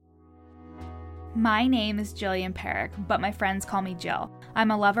My name is Jillian Perrick, but my friends call me Jill. I'm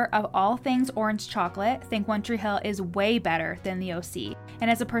a lover of all things orange chocolate. Think One Tree Hill is way better than the OC.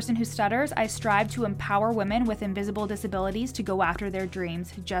 And as a person who stutters, I strive to empower women with invisible disabilities to go after their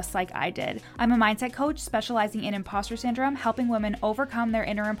dreams, just like I did. I'm a mindset coach specializing in imposter syndrome, helping women overcome their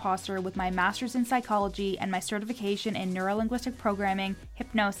inner imposter with my master's in psychology and my certification in neurolinguistic programming,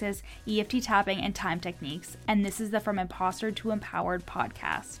 hypnosis, EFT tapping, and time techniques. And this is the From Imposter to Empowered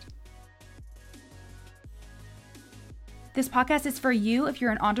podcast. This podcast is for you if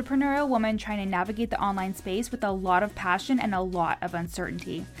you're an entrepreneurial woman trying to navigate the online space with a lot of passion and a lot of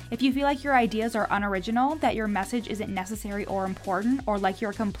uncertainty. If you feel like your ideas are unoriginal, that your message isn't necessary or important, or like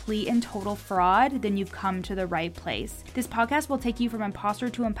you're a complete and total fraud, then you've come to the right place. This podcast will take you from imposter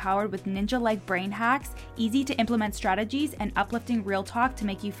to empowered with ninja-like brain hacks, easy to implement strategies, and uplifting real talk to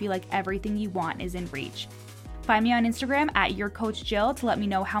make you feel like everything you want is in reach. Find me on Instagram at YourCoachJill to let me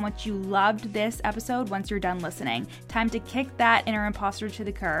know how much you loved this episode once you're done listening. Time to kick that inner imposter to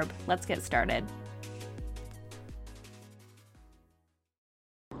the curb. Let's get started.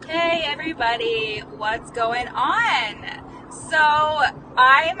 Hey everybody, what's going on? So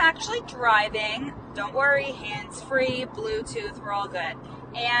I'm actually driving. Don't worry, hands-free, Bluetooth, we're all good.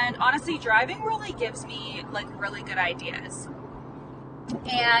 And honestly, driving really gives me really good ideas.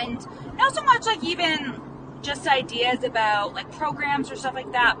 And not so much even just ideas about programs or stuff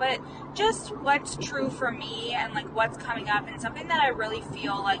like that, but just what's true for me and what's coming up and something that I really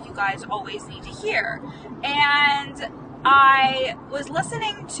feel like you guys always need to hear. And I was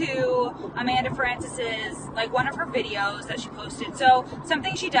listening to Amanda Francis's one of her videos that she posted. So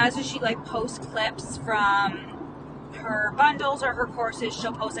something she does is she posts clips from her bundles or her courses.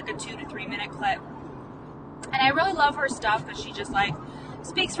 She'll post a 2 to 3 minute clip. And I really love her stuff because she just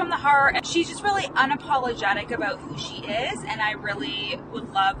speaks from the heart, and she's just really unapologetic about who she is, and I really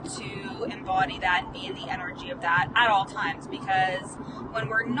would love to embody that and be in the energy of that at all times, because when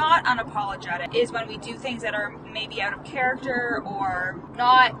we're not unapologetic is when we do things that are maybe out of character or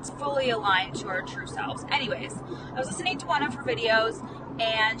not fully aligned to our true selves. Anyways, I was listening to one of her videos,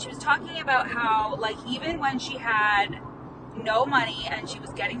 and she was talking about how even when she had no money and she was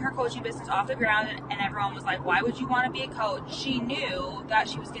getting her coaching business off the ground, and everyone was like, why would you want to be a coach? She knew that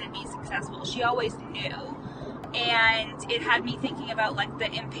she was going to be successful. She always knew. And it had me thinking about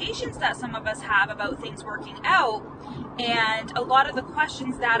the impatience that some of us have about things working out, and a lot of the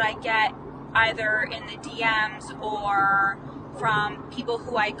questions that I get either in the DMs or from people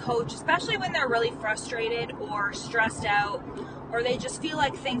who I coach, especially when they're really frustrated or stressed out, or they just feel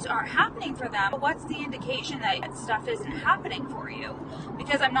like things aren't happening for them. What's the indication that stuff isn't happening for you?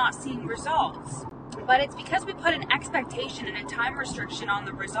 Because I'm not seeing results. But it's because we put an expectation and a time restriction on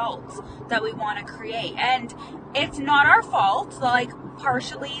the results that we want to create. And it's not our fault.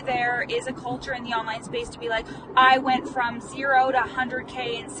 Partially there is a culture in the online space to be I went from 0 to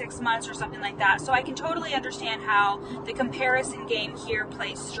 100K in 6 months or something like that. So I can totally understand how the comparison game here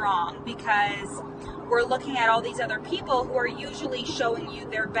plays strong, because we're looking at all these other people who are usually showing you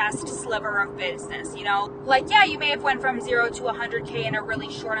their best sliver of business, yeah, you may have went from 0 to 100K in a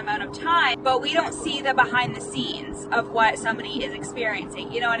really short amount of time, but we don't see the behind the scenes of what somebody is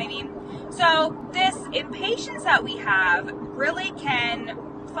experiencing, you know what I mean? So this impatience that we have really can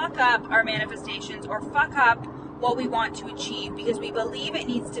fuck up our manifestations or fuck up what we want to achieve because we believe it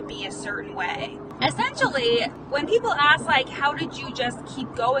needs to be a certain way. Essentially, when people ask how did you just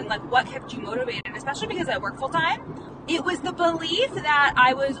keep going, what kept you motivated, especially because I work full time, it was the belief that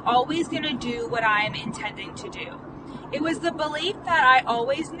I was always going to do what I'm intending to do. It was the belief that I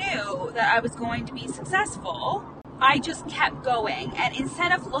always knew that I was going to be successful. I just kept going, and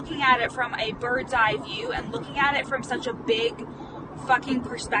instead of looking at it from a bird's eye view and looking at it from such a big fucking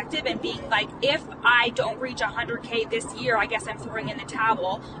perspective and being if I don't reach 100K this year, I guess I'm throwing in the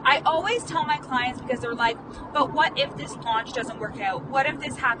towel. I always tell my clients, because they're but what if this launch doesn't work out? What if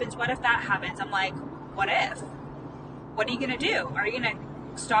this happens? What if that happens? I'm what if? What are you going to do? Are you going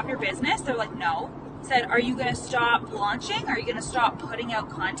to stop your business? They're no. I said, are you going to stop launching? Are you going to stop putting out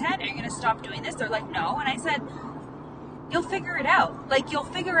content? Are you going to stop doing this? They're no. And I said, you'll figure it out. You'll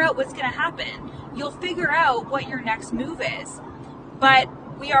figure out what's going to happen. You'll figure out what your next move is. But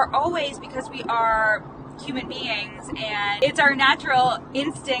we are always, because we are human beings and it's our natural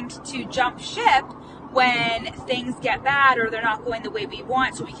instinct to jump ship when things get bad or they're not going the way we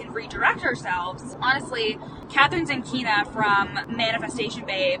want, so we can redirect ourselves. Honestly, Catherine Zankina from Manifestation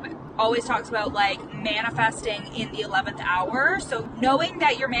Babe always talks about like manifesting in the 11th hour. So knowing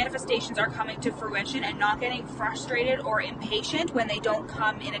that your manifestations are coming to fruition and not getting frustrated or impatient when they don't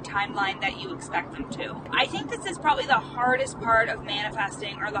come in a timeline that you expect them to. I think this is probably the hardest part of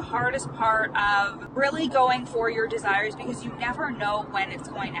manifesting, or the hardest part of really going for your desires, because you never know when it's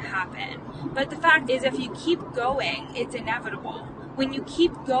going to happen. But the fact is, if you keep going, it's inevitable. When you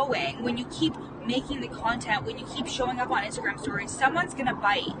keep going, when you keep making the content, when you keep showing up on Instagram stories, someone's gonna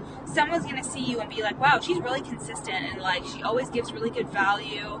bite. Someone's gonna see you and be like, wow, she's really consistent, and like she always gives really good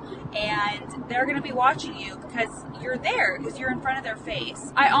value, and they're gonna be watching you because you're there, because you're in front of their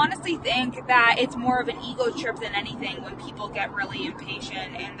face. I honestly think that it's more of an ego trip than anything when people get really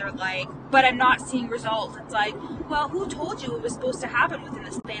impatient and they're like, but I'm not seeing results. It's like, well, who told you it was supposed to happen within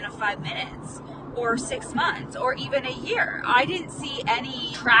the span of 5 minutes? Or 6 months, or even a year? I didn't see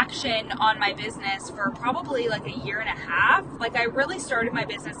any traction on my business for probably like a year and a half. Like, I really started my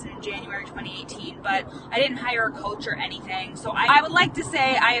business in January 2018, but I didn't hire a coach or anything. So I would like to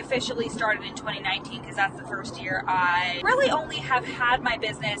say I officially started in 2019, because that's the first year I really only have had my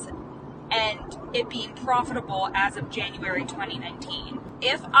business and it being profitable as of January 2019.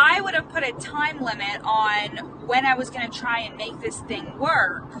 If I would have put a time limit on when I was going to try and make this thing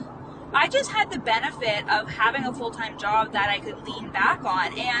work, I just had the benefit of having a full-time job that I could lean back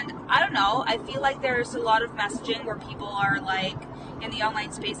on. And I don't know, I feel like there's a lot of messaging where people are like, in the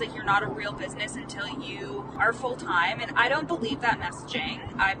online space, like, you're not a real business until you are full-time. And I don't believe that messaging.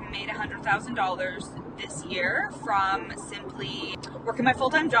 I've made $100,000 this year from simply working my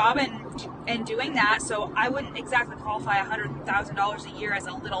full-time job and doing that. So I wouldn't exactly qualify $100,000 a year as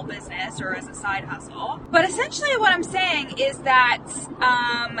a little business or as a side hustle. But essentially what I'm saying is that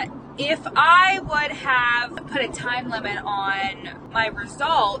if I would have put a time limit on my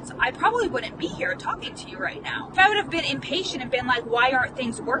results, I probably wouldn't be here talking to you right now. If I would have been impatient and been like, why aren't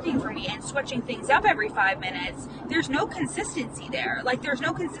things working for me, and switching things up every 5 minutes, there's no consistency there. Like, there's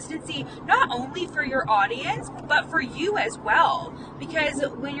no consistency not only for your audience, but for you as well. Because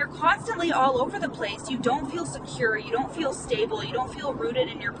when you're constantly all over the place, you don't feel secure, you don't feel stable, you don't feel rooted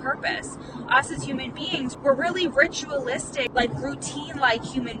in your purpose. Us as human beings, we're really ritualistic, like routine-like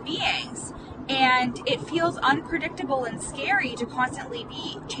human beings. And it feels unpredictable and scary to constantly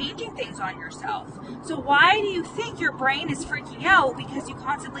be changing things on yourself. So why do you think your brain is freaking out because you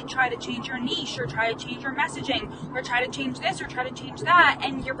constantly try to change your niche, or try to change your messaging, or try to change this, or try to change that,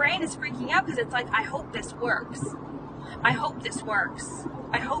 and your brain is freaking out because it's like, I hope this works. I hope this works.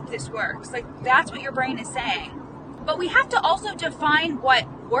 I hope this works. Like, that's what your brain is saying. But we have to also define what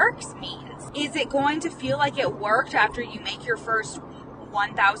works means. Is it going to feel like it worked after you make your first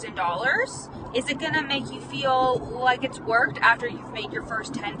 $1,000? Is it going to make you feel like it's worked after you've made your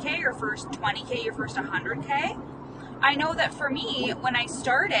first 10K, your first 20K, your first 100K? I know that for me, when I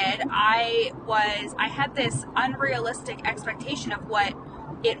started, I had this unrealistic expectation of what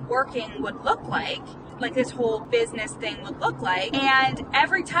it working would look like this whole business thing would look like. And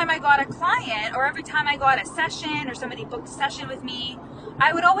every time I got a client, or every time I got a session, or somebody booked a session with me,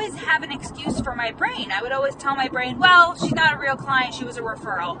 I would always have an excuse for my brain. I would always tell my brain, well, she's not a real client, she was a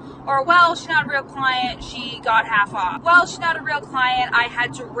referral. Or, well, she's not a real client, she got half off. Well, she's not a real client, I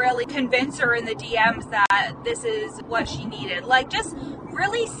had to really convince her in the DMs that this is what she needed. Like, just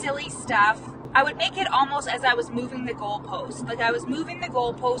really silly stuff. I would make it almost as I was moving the goalpost. Like, I was moving the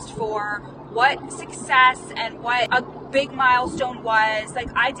goalpost for what success and what a big milestone was. Like,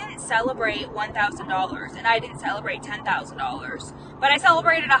 I didn't celebrate $1,000 and I didn't celebrate $10,000, but I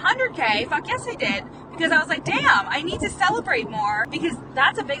celebrated 100K. Fuck yes, I did, because I was like, damn, I need to celebrate more, because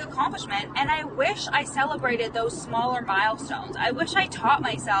that's a big accomplishment. And I wish I celebrated those smaller milestones. I wish I taught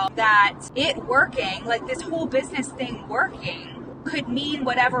myself that it working, like this whole business thing working, could mean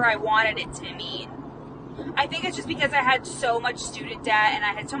whatever I wanted it to mean. I think it's just because I had so much student debt and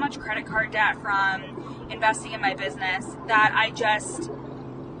I had so much credit card debt from investing in my business that I just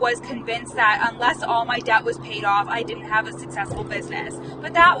was convinced that unless all my debt was paid off, I didn't have a successful business.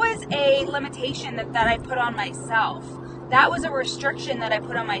 But that was a limitation that I put on myself. That was a restriction that I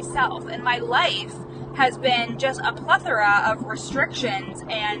put on myself. And my life has been just a plethora of restrictions,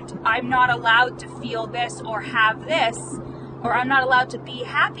 and I'm not allowed to feel this or have this, or I'm not allowed to be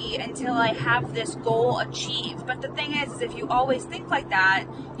happy until I have this goal achieved. But the thing is if you always think like that,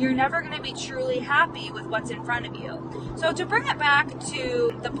 you're never going to be truly happy with what's in front of you. So to bring it back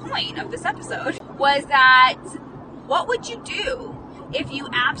to the point of this episode, was that what would you do if you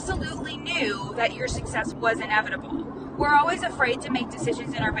absolutely knew that your success was inevitable? We're always afraid to make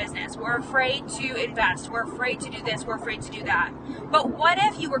decisions in our business. We're afraid to invest. We're afraid to do this. We're afraid to do that. But what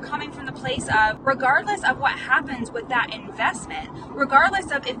if you were coming from the place of, regardless of what happens with that investment,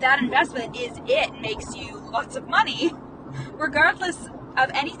 regardless of if that investment makes you lots of money, regardless of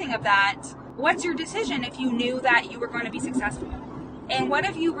anything of that, what's your decision if you knew that you were going to be successful? And what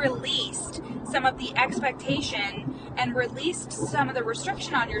if you released some of the expectation and released some of the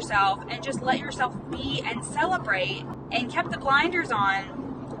restriction on yourself and just let yourself be and celebrate and kept the blinders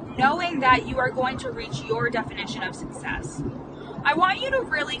on, knowing that you are going to reach your definition of success? I want you to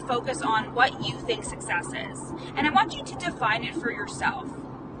really focus on what you think success is. And I want you to define it for yourself.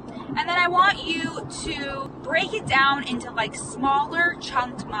 And then I want you to break it down into like smaller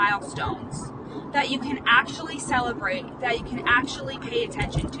chunked milestones that you can actually celebrate, that you can actually pay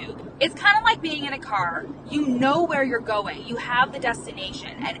attention to. It's kind of like being in a car. You know where you're going. You have the destination.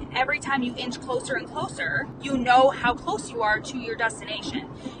 And every time you inch closer and closer, you know how close you are to your destination.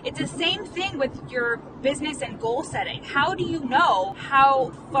 It's the same thing with your business and goal setting. How do you know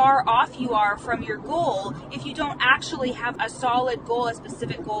how far off you are from your goal if you don't actually have a solid goal, a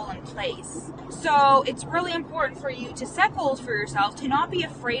specific goal in place? So it's really important for you to set goals for yourself, to not be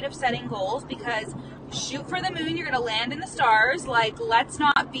afraid of setting goals, because shoot for the moon, you're going to land in the stars. Like, let's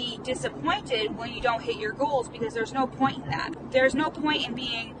not be disappointed when you don't hit your goals, because there's no point in that. There's no point in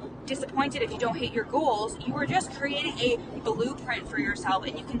being disappointed if you don't hit your goals. You are just creating a blueprint for yourself,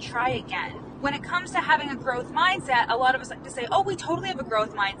 and you can try again. When it comes to having a growth mindset, a lot of us like to say, oh, we totally have a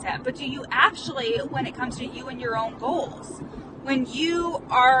growth mindset. But do you actually, when it comes to you and your own goals? When you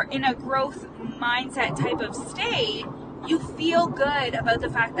are in a growth mindset type of state, you feel good about the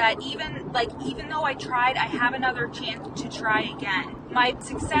fact that even though I tried, I have another chance to try again. My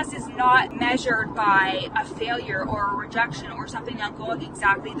success is not measured by a failure or a rejection or something not going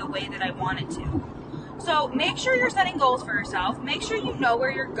exactly the way that I want it to. So make sure you're setting goals for yourself. Make sure you know where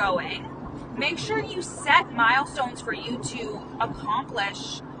you're going. Make sure you set milestones for you to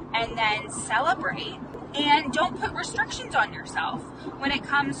accomplish and then celebrate. And don't put restrictions on yourself when it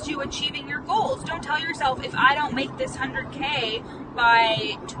comes to achieving your goals. Don't tell yourself, if I don't make this 100K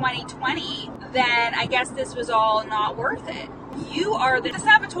by 2020, then I guess this was all not worth it. You are the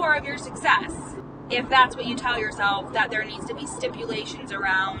saboteur of your success if that's what you tell yourself, that there needs to be stipulations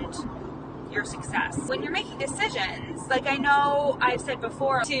around your success. When you're making decisions, like I know I've said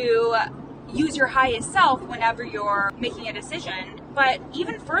before, to use your highest self whenever you're making a decision. But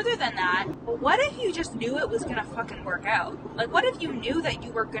even further than that, what if you just knew it was gonna fucking work out? Like, what if you knew that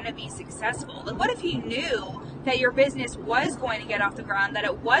you were gonna be successful? Like, what if you knew that your business was going to get off the ground, that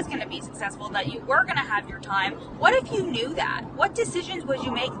it was gonna be successful, that you were gonna have your time? What if you knew that? What decisions would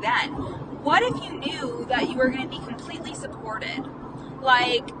you make then? What if you knew that you were gonna be completely supported?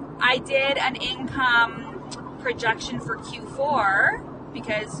 Like, I did an income projection for Q4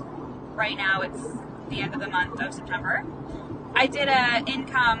 because right now it's the end of the month of September. I did an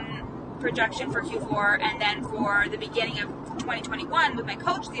income projection for Q4 and then for the beginning of 2021 with my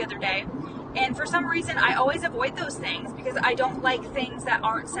coach the other day. And for some reason, I always avoid those things because I don't like things that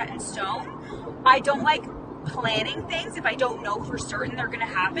aren't set in stone. I don't like planning things if I don't know for certain they're going to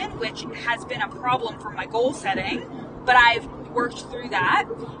happen, which has been a problem for my goal setting, but I've worked through that.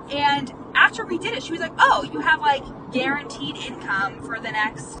 And after we did it, she was like, oh, you have like guaranteed income for the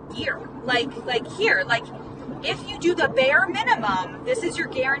next year. Like here, like if you do the bare minimum, this is your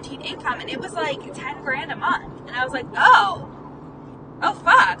guaranteed income. And it was like 10 grand a month. And I was like, oh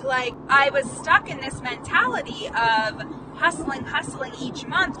fuck. Like, I was stuck in this mentality of hustling each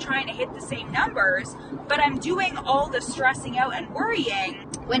month, trying to hit the same numbers, but I'm doing all the stressing out and worrying,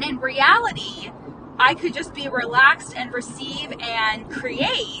 when in reality, I could just be relaxed and receive and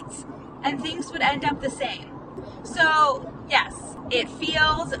create, and things would end up the same. So, yes, it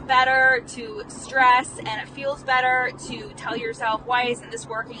feels better to stress, and it feels better to tell yourself, why isn't this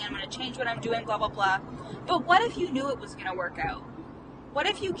working? I'm going to change what I'm doing, blah, blah, blah. But what if you knew it was going to work out? What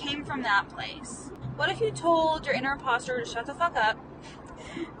if you came from that place? What if you told your inner imposter to shut the fuck up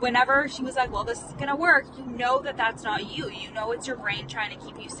whenever she was like, well, this is going to work? You know that that's not you. You know it's your brain trying to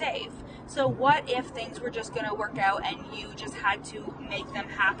keep you safe. So what if things were just going to work out and you just had to make them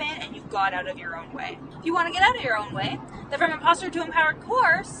happen and you got out of your own way? If you want to get out of your own way, the From Imposter to Empowered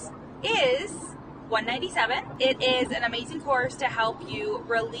course is $197. It is an amazing course to help you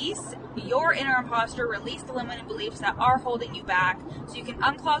release your inner imposter, release the limiting beliefs that are holding you back, so you can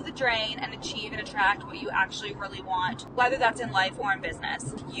unclog the drain and achieve and attract what you actually really want, whether that's in life or in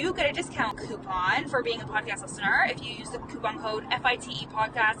business. You get a discount coupon for being a podcast listener. If you use the coupon code FITE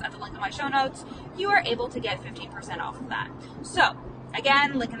podcast at the link in my show notes, you are able to get 15% off of that. So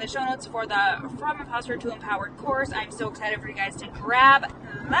Again, link in the show notes for the From Imposter to Empowered course. I'm so excited for you guys to grab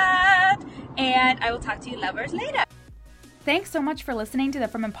that. And I will talk to you lovers later. Thanks so much for listening to the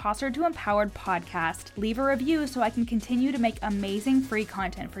From Imposter to Empowered podcast. Leave a review so I can continue to make amazing free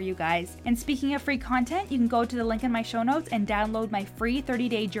content for you guys. And speaking of free content, you can go to the link in my show notes and download my free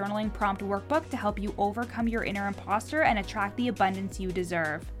 30-day journaling prompt workbook to help you overcome your inner imposter and attract the abundance you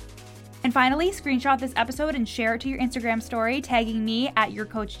deserve. And finally, screenshot this episode and share it to your Instagram story, tagging me at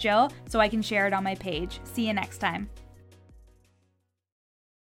YourCoachJill so I can share it on my page. See you next time.